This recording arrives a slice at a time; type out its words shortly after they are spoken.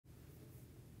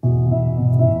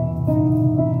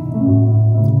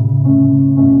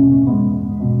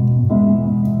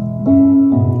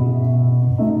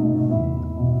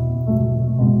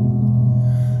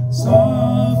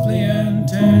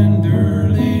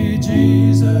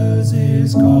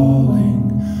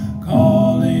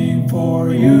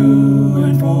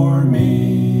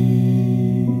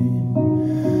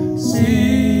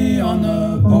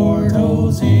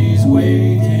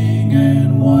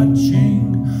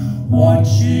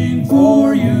watching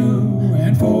for you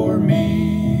and for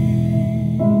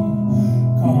me.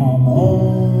 Come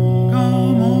home,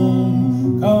 come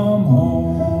home, come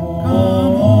home,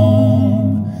 come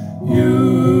home.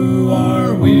 You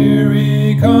are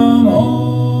weary, come home.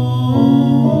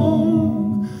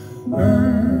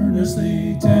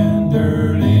 Earnestly,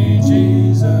 tenderly,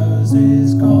 Jesus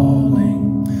is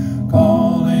calling,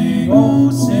 calling, oh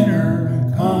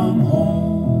sinner, come home.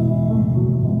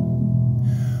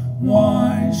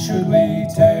 Why should we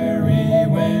tarry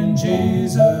when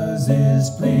Jesus is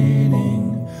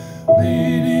pleading,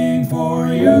 pleading for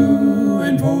you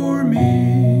and for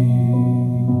me?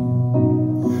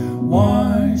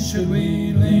 Why should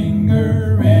we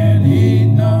linger and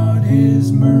heed not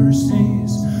his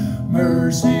mercies,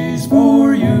 mercies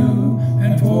for you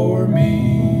and for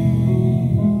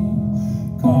me?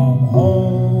 Come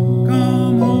home,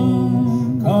 come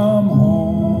home, come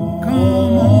home,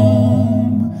 come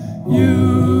home.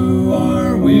 You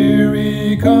are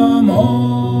weary, come home.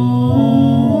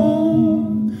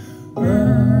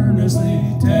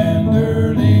 Earnestly,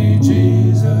 tenderly,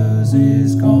 Jesus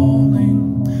is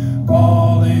calling,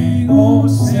 calling, oh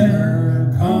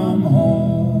sinner, come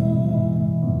home.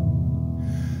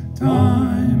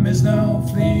 Time is now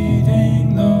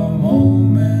fleeting, the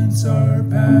moments are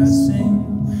passing,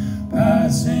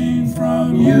 passing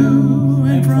from you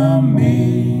and from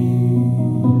me.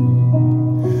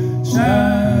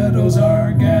 Shadows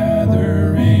are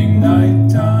gathering,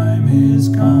 nighttime is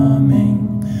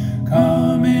coming,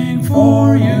 coming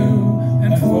for you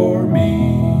and for me.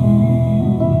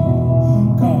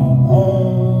 Come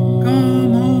home,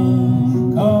 come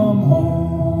home, come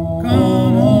home,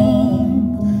 come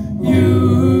home.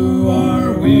 You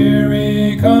are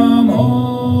weary, come home.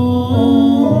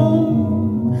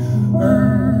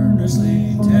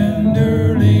 Earnestly,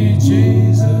 tenderly,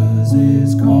 Jesus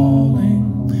is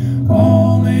calling,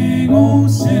 calling, oh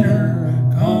sinner,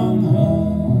 come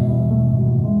home.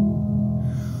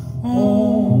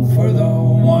 Oh, for the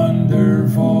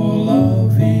wonderful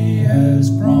love he has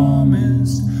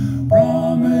promised,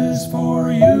 promised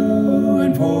for you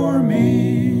and for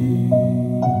me.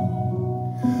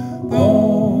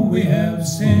 Though we have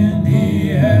sinned, he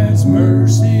has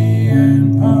mercy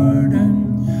and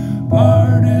pardon,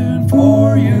 pardon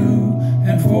for you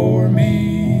and for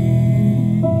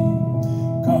me.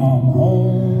 Come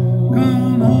home,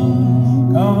 come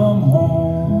home, come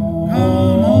home,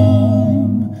 come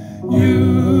home.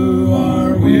 You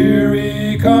are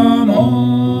weary, come home.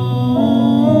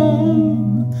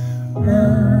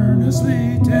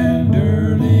 Earnestly,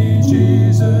 tenderly,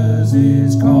 Jesus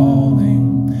is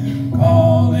calling,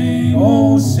 calling,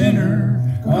 oh sinner,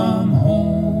 come